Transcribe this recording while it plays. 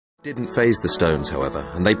Didn't faze the Stones, however,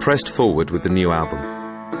 and they pressed forward with the new album.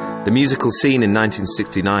 The musical scene in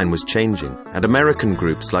 1969 was changing, and American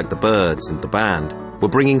groups like the Byrds and the Band were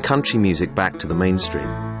bringing country music back to the mainstream.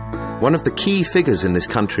 One of the key figures in this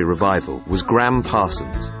country revival was Gram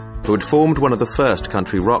Parsons, who had formed one of the first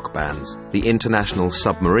country rock bands, the International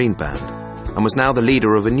Submarine Band, and was now the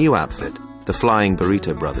leader of a new outfit, the Flying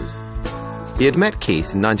Burrito Brothers. He had met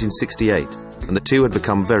Keith in 1968, and the two had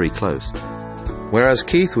become very close. Whereas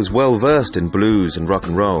Keith was well versed in blues and rock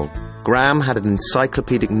and roll, Gram had an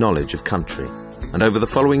encyclopedic knowledge of country, and over the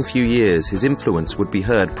following few years his influence would be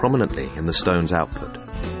heard prominently in the Stones' output.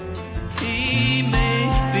 He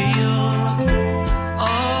may feel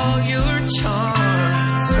all your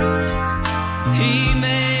charms. He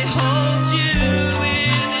may hold you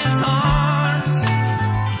in his arms,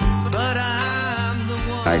 but I'm the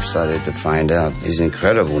one. I started to find out his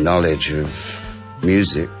incredible knowledge of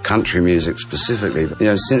music, country music specifically.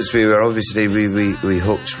 You know, since we were obviously, we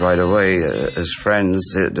hooked right away as friends.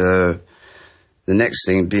 The next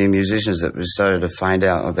thing being musicians, that we started to find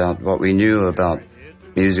out about what we knew about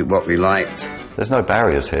music, what we liked. There's no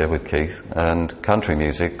barriers here with Keith, and country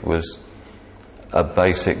music was a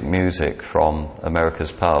basic music from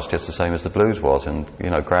America's past, just the same as the blues was. And,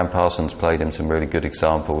 you know, Gram Parsons played him some really good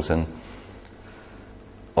examples, and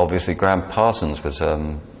obviously Gram Parsons was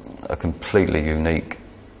a completely unique,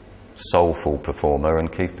 soulful performer,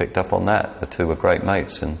 and Keith picked up on that. The two were great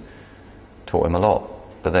mates and taught him a lot.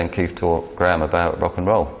 But then Keith taught Gram about rock and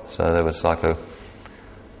roll, so there was like a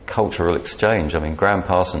cultural exchange. I mean, Gram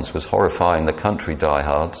Parsons was horrifying the country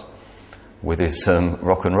diehards with his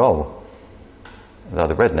rock and roll. Though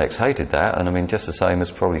the rednecks hated that, and I mean, just the same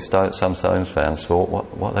as probably some Stones fans thought,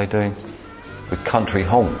 what are they doing with country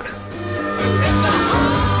honk?